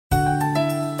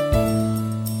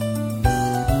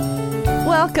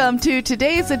Welcome to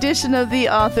today's edition of the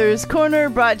Author's Corner,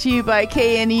 brought to you by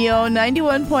KNEO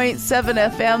 91.7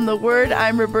 FM, The Word.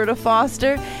 I'm Roberta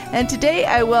Foster, and today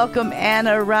I welcome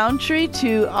Anna Rountree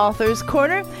to Author's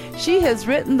Corner. She has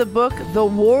written the book, The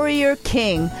Warrior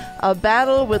King, A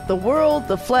Battle with the World,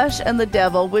 the Flesh, and the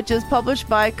Devil, which is published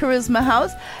by Charisma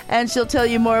House, and she'll tell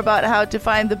you more about how to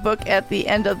find the book at the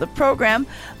end of the program.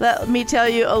 Let me tell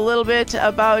you a little bit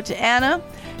about Anna.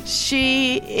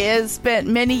 She has spent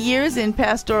many years in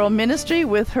pastoral ministry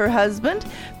with her husband.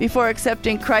 Before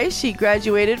accepting Christ, she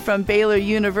graduated from Baylor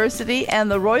University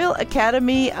and the Royal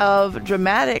Academy of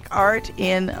Dramatic Art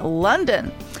in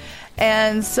London.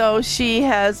 And so she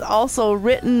has also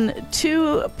written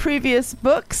 2 previous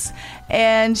books,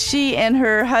 and she and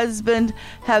her husband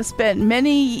have spent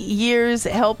many years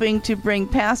helping to bring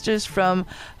pastors from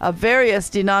various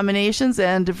denominations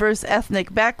and diverse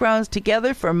ethnic backgrounds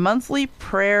together for monthly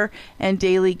prayer and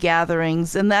daily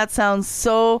gatherings. And that sounds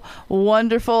so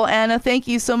wonderful. Anna, thank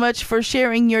you so much for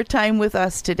sharing your time with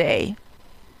us today.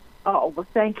 Oh, well,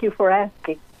 thank you for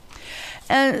asking.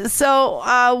 And so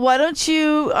why don't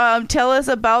you tell us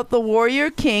about The Warrior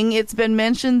King? It's been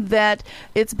mentioned that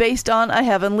it's based on a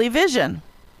heavenly vision.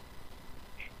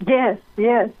 Yes.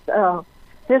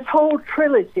 This whole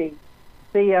trilogy,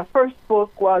 the first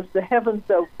book was The Heavens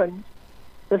Opened,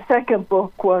 the second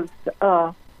book was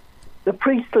The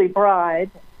Priestly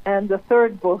Bride, and the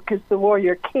third book is The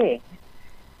Warrior King.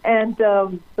 And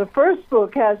the first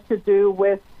book has to do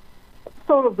with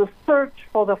sort of the search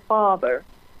for the Father.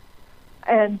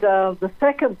 And the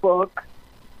second book,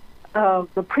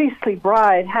 The Priestly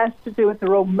Bride, has to do with the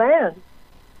romance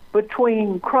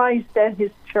between Christ and his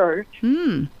church.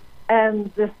 And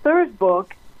the third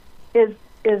book is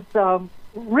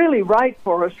really right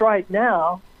for us right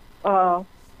now,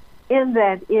 in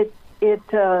that it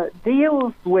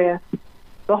deals with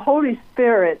the Holy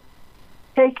Spirit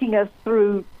taking us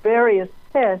through various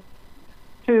tests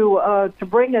to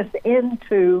bring us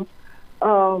into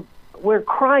where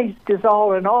Christ is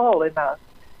all in all in us.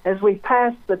 As we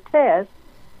pass the test,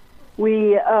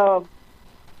 we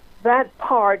that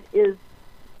part is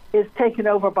taken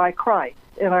over by Christ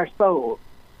in our soul.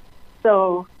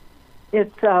 So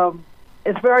it's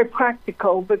very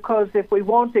practical, because if we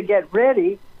want to get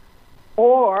ready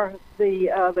for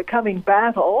the coming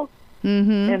battle,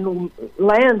 and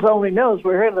lands only knows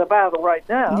we're in the battle right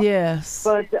now. Yes,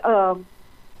 but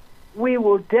we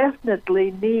will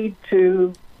definitely need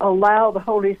to allow the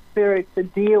Holy Spirit to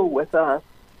deal with us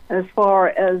as far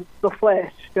as the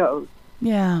flesh goes.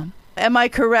 Yeah. Am I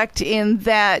correct in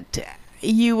that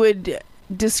you would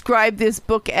describe this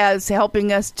book as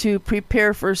helping us to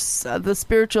prepare for the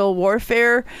spiritual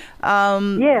warfare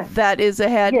that is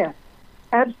ahead? Yes,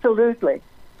 absolutely.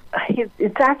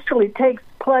 It actually takes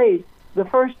place, the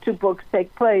first 2 books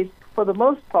take place, for the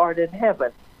most part, in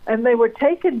heaven. And they were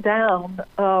taken down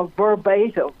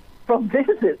verbatim from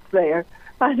visits there.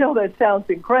 I know that sounds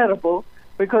incredible,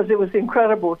 because it was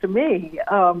incredible to me.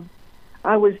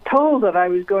 I was told that I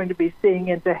was going to be seeing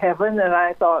into heaven, and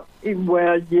I thought,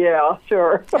 well, yeah,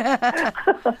 sure.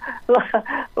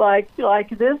 like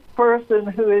this person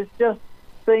who is just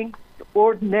thinks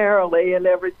ordinarily and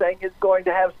everything is going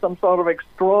to have some sort of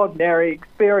extraordinary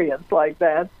experience like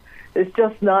that. It's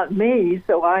just not me.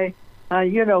 So I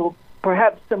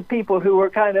perhaps some people who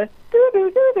were kind of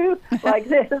do like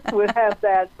this would have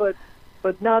that, but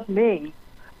not me.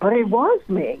 But it was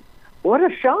me. What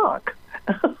a shock.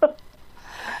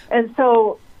 And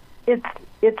so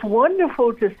it's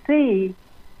wonderful to see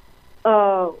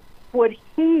what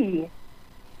he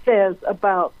says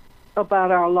about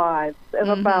our lives and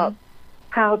about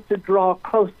how to draw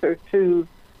closer to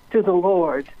the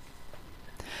Lord.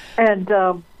 And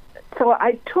so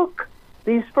I took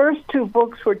these first 2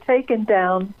 books were taken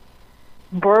down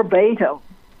verbatim,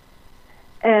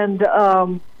 and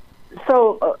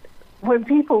so when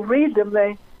people read them,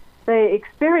 they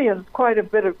experience quite a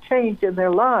bit of change in their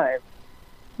lives.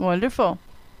 Wonderful.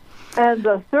 And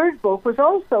the third book was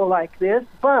also like this,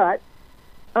 but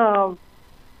a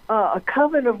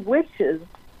coven of witches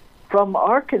from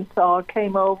Arkansas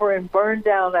came over and burned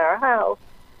down our house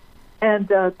and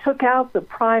took out the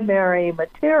primary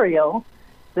material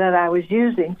that I was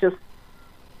using.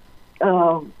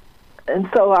 And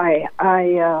so I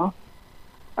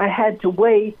had to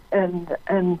wait, and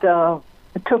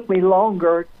it took me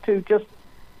longer to just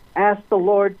ask the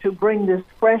Lord to bring this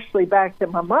freshly back to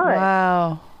my mind.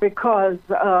 Wow. Because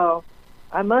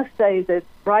I must say that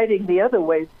writing the other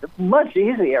way is much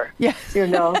easier. Yes. You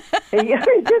know, you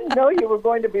didn't know you were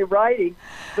going to be writing,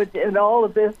 but in all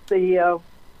of this, the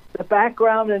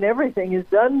background and everything is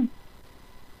done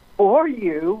for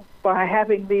you by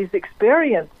having these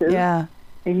experiences. Yeah.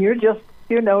 And you're just,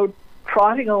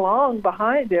 trotting along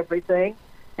behind everything.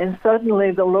 And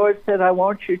suddenly the Lord said, I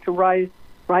want you to write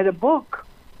a book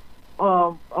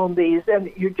on these. And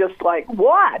you're just like,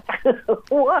 what?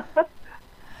 What?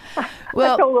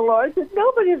 Well, I told the Lord, I said,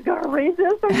 nobody's going to read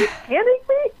this. Are you kidding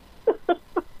me?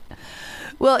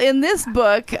 Well, in this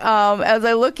book, as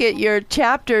I look at your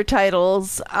chapter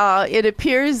titles, it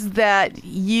appears that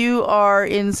you are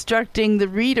instructing the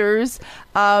readers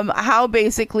how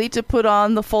basically to put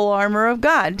on the full armor of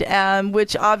God,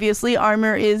 which obviously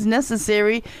armor is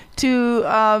necessary to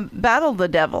battle the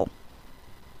devil.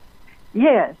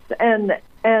 Yes, and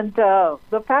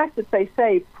the fact that they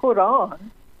say put on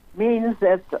means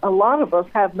that a lot of us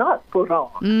have not put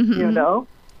on,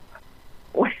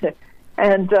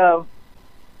 and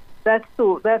that's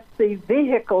the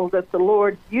vehicle that the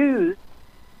Lord used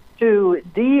to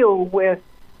deal with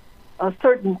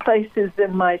certain places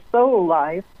in my soul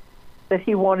life that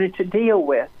He wanted to deal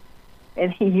with,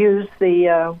 and He used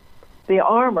the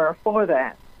armor for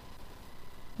that.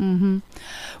 Mm-hmm.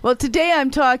 Well, today I'm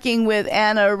talking with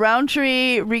Anna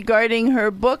Rountree regarding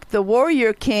her book, The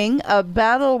Warrior King, A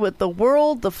Battle with the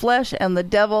World, the Flesh, and the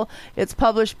Devil. It's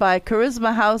published by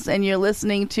Charisma House, and you're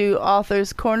listening to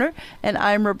Author's Corner, and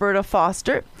I'm Roberta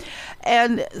Foster.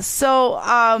 And so,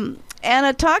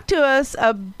 Anna, talk to us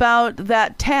about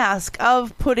that task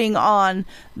of putting on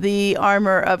the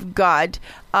armor of God.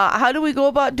 How do we go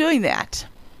about doing that?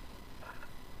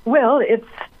 Well, it's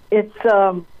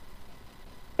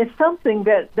something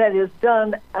that is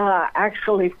done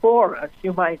actually for us,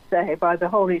 you might say, by the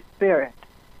Holy Spirit.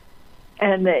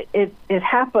 And it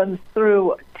happens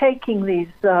through taking these,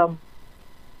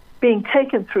 being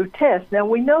taken through tests. Now,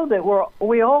 we know that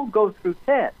we all go through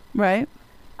tests. Right.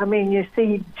 I mean, you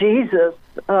see Jesus,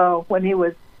 when He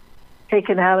was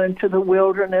taken out into the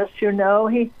wilderness, he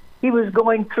was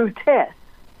going through tests.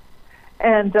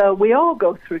 And we all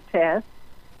go through tests,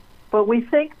 but we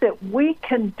think that we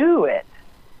can do it.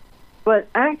 But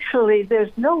actually, there's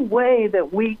no way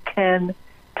that we can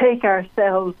take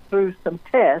ourselves through some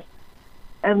tests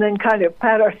and then kind of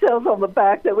pat ourselves on the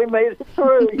back that we made it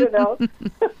through,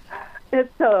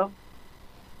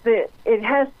 It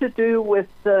has to do with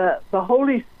the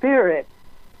Holy Spirit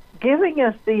giving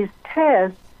us these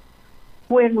tests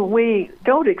when we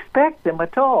don't expect them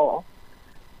at all.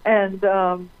 And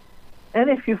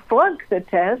if you flunk the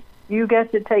test, you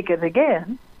get to take it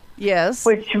again. Yes.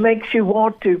 Which makes you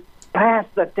want to pass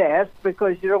the test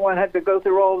because you don't want to have to go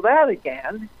through all that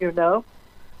again,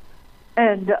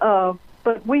 And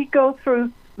but we go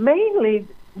through mainly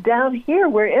down here.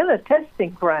 We're in a testing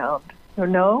ground,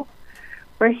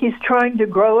 where He's trying to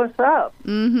grow us up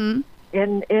into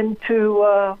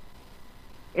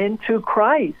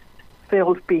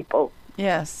Christ-filled people.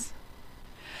 Yes.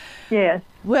 Yes.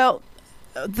 Well,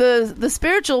 the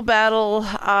spiritual battle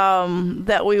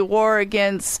that we war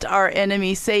against our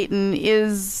enemy Satan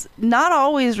is not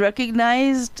always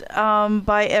recognized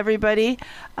by everybody,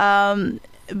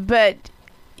 but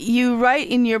you write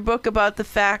in your book about the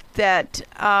fact that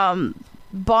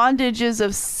bondages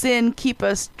of sin keep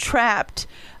us trapped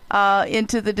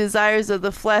into the desires of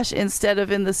the flesh instead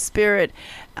of in the spirit.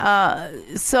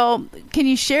 So can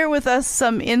you share with us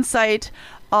some insight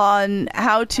on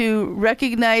how to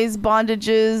recognize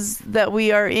bondages that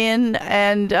we are in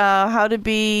and how to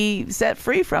be set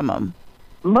free from them?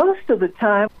 Most of the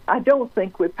time, I don't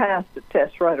think we pass the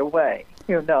test right away,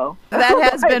 That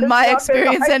has been my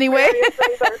experience anyway.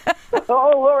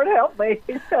 Oh, Lord, help me.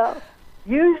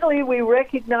 Usually we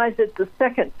recognize it the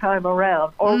second time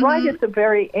around, or right at the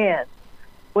very end,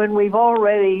 when we've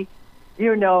already,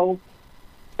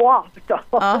 flopped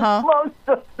on most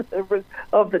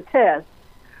of the test.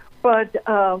 But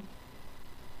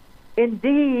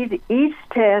indeed, each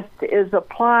test is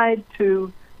applied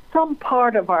to some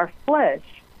part of our flesh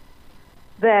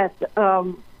that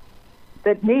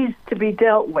needs to be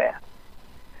dealt with.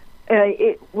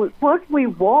 What we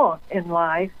want in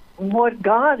life, what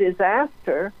God is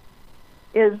after,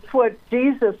 is what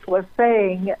Jesus was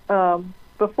saying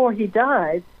before He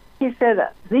died. He said,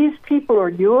 "These people are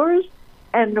yours,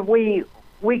 and we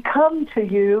come to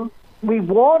you. We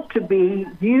want to be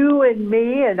you and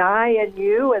me, and I and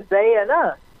you, and they and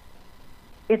us."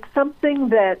 It's something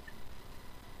that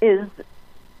is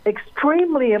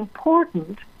extremely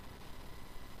important.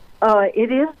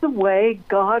 It is the way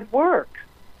God works.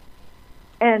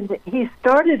 And He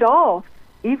started off,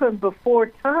 even before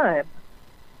time,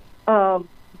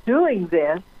 doing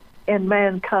this in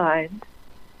mankind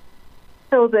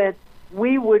so that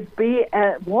we would be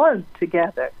at one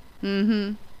together.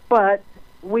 Mm-hmm. But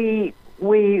we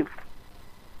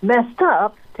messed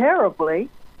up, terribly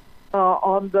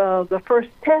on the first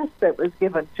test that was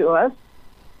given to us.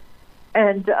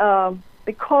 And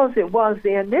because it was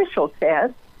the initial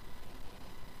test,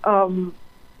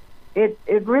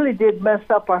 it really did mess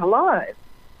up our lives.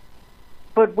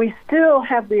 But we still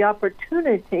have the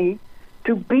opportunity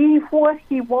to be what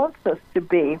he wants us to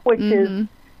be, which is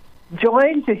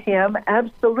joined to him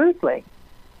absolutely.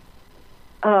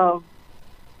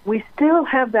 We still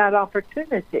have that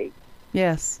opportunity.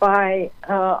 Yes. By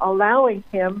allowing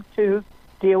him to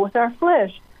deal with our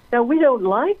flesh. Now, we don't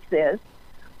like this.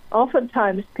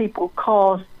 Oftentimes people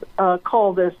call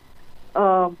this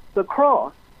the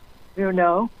cross,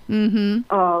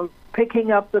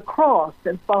 picking up the cross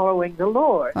and following the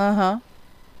Lord. Uh-huh.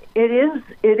 It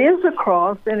is a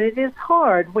cross, and it is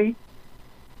hard.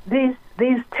 These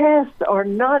tests are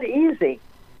not easy,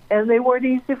 and they weren't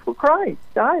easy for Christ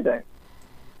either,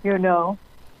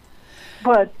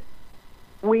 But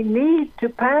we need to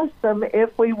pass them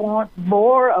if we want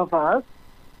more of us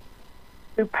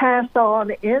to pass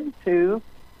on into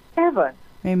heaven.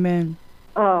 Amen.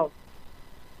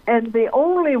 And the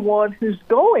only one who's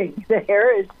going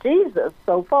there is Jesus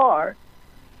so far.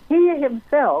 He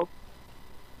himself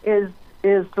is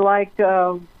like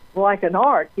an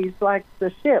ark. He's like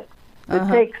the ship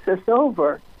that takes us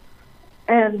over.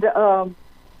 And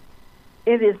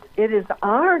it is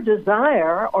our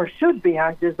desire, or should be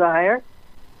our desire,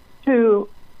 to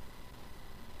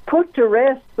put to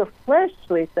rest the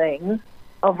fleshly things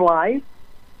of life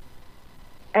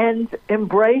and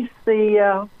embrace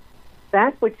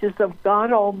that which is of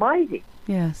God Almighty.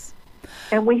 Yes.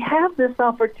 And we have this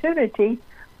opportunity,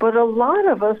 but a lot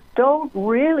of us don't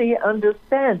really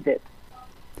understand it.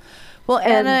 Well,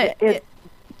 Anna,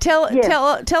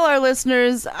 tell our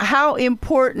listeners how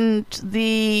important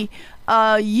the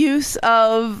use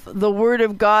of the Word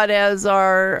of God as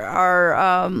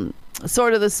our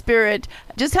sort of the Spirit,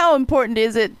 just how important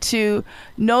is it to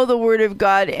know the Word of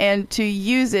God and to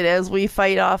use it as we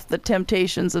fight off the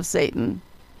temptations of Satan?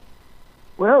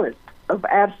 Well, it's of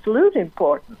absolute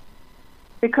importance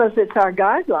because it's our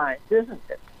guidelines, isn't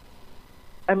it?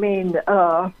 I mean,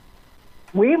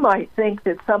 we might think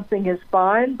that something is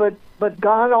fine, but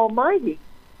God Almighty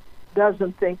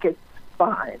doesn't think it's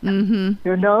fine,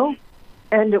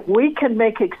 And we can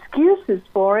make excuses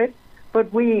for it,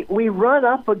 but we run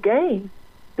up against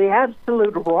the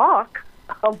absolute rock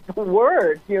of the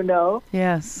Word,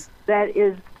 Yes. that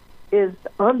is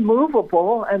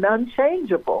unmovable and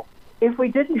unchangeable. If we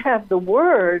didn't have the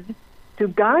Word to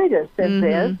guide us in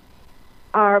this,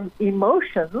 our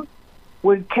emotions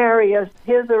would carry us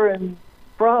hither and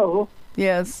fro.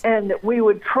 Yes. And we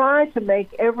would try to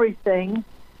make everything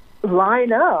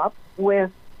line up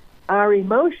with our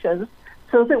emotions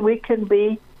so that we can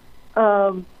be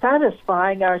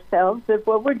satisfying ourselves that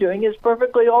what we're doing is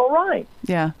perfectly all right.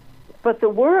 Yeah. But the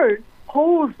Word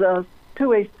holds us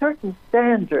to a certain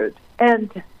standard, and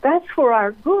that's for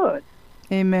our good.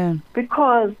 Amen.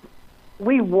 Because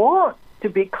we want to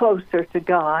be closer to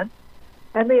God,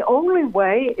 and the only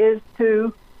way is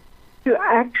to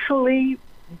actually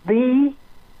be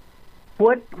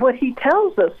what He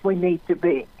tells us we need to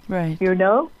be. Right.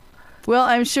 Well,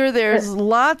 I'm sure there's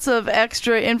lots of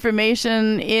extra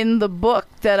information in the book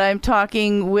that I'm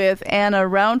talking with Anna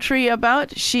Rountree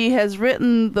about. She has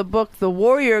written the book, The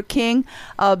Warrior King,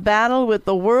 A Battle with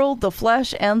the World, the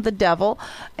Flesh, and the Devil.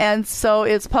 And so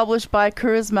it's published by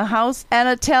Charisma House.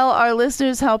 Anna, tell our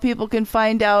listeners how people can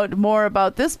find out more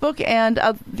about this book and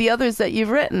the others that you've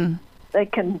written. They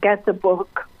can get the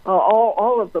book,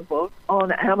 all of the books,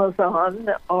 on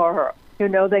Amazon, or,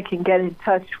 they can get in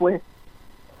touch with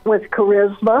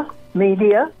Charisma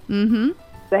Media.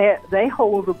 They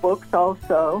hold the books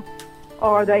also,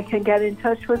 or they can get in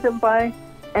touch with them by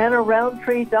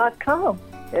AnnaRountree.com.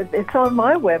 It's on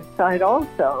my website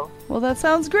also. Well, that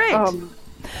sounds great.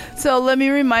 So let me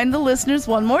remind the listeners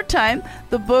one more time.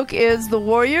 The book is The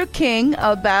Warrior King,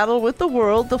 A Battle with the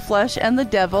World, the Flesh, and the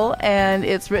Devil, and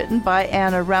it's written by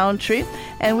Anna Rountree.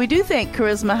 And we do thank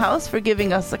Charisma House for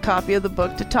giving us a copy of the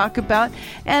book to talk about.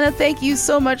 Anna, thank you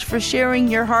so much for sharing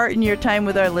your heart and your time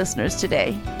with our listeners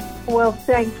today. Well,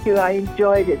 thank you. I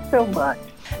enjoyed it so much.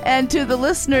 And to the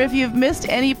listener, if you've missed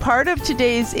any part of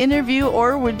today's interview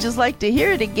or would just like to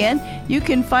hear it again, you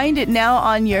can find it now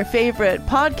on your favorite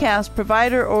podcast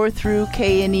provider or through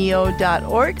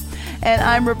kneo.org. And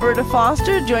I'm Roberta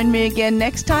Foster. Join me again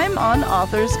next time on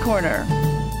Author's Corner.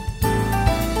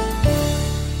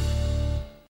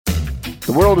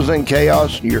 The world is in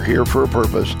chaos. You're here for a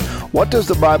purpose. What does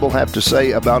the Bible have to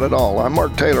say about it all? I'm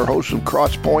Mark Taylor, host of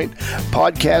Crosspoint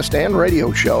podcast and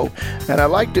radio show, and I'd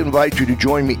like to invite you to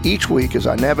join me each week as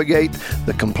I navigate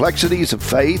the complexities of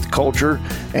faith, culture,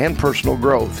 and personal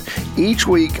growth. Each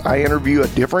week, I interview a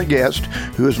different guest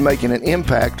who is making an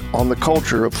impact on the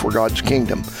culture for God's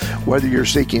kingdom. Whether you're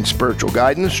seeking spiritual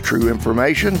guidance, true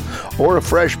information, or a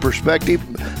fresh perspective,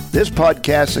 this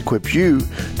podcast equips you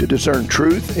to discern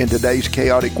truth in today's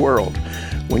chaotic world.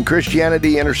 When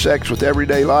Christianity intersects with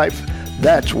everyday life,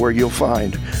 that's where you'll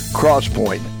find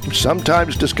Crosspoint,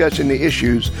 sometimes discussing the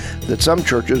issues that some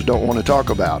churches don't want to talk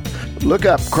about. Look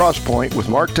up Crosspoint with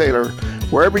Mark Taylor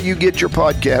wherever you get your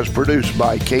podcast, produced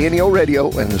by KNEO Radio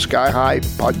and the Sky High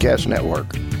Podcast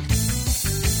Network.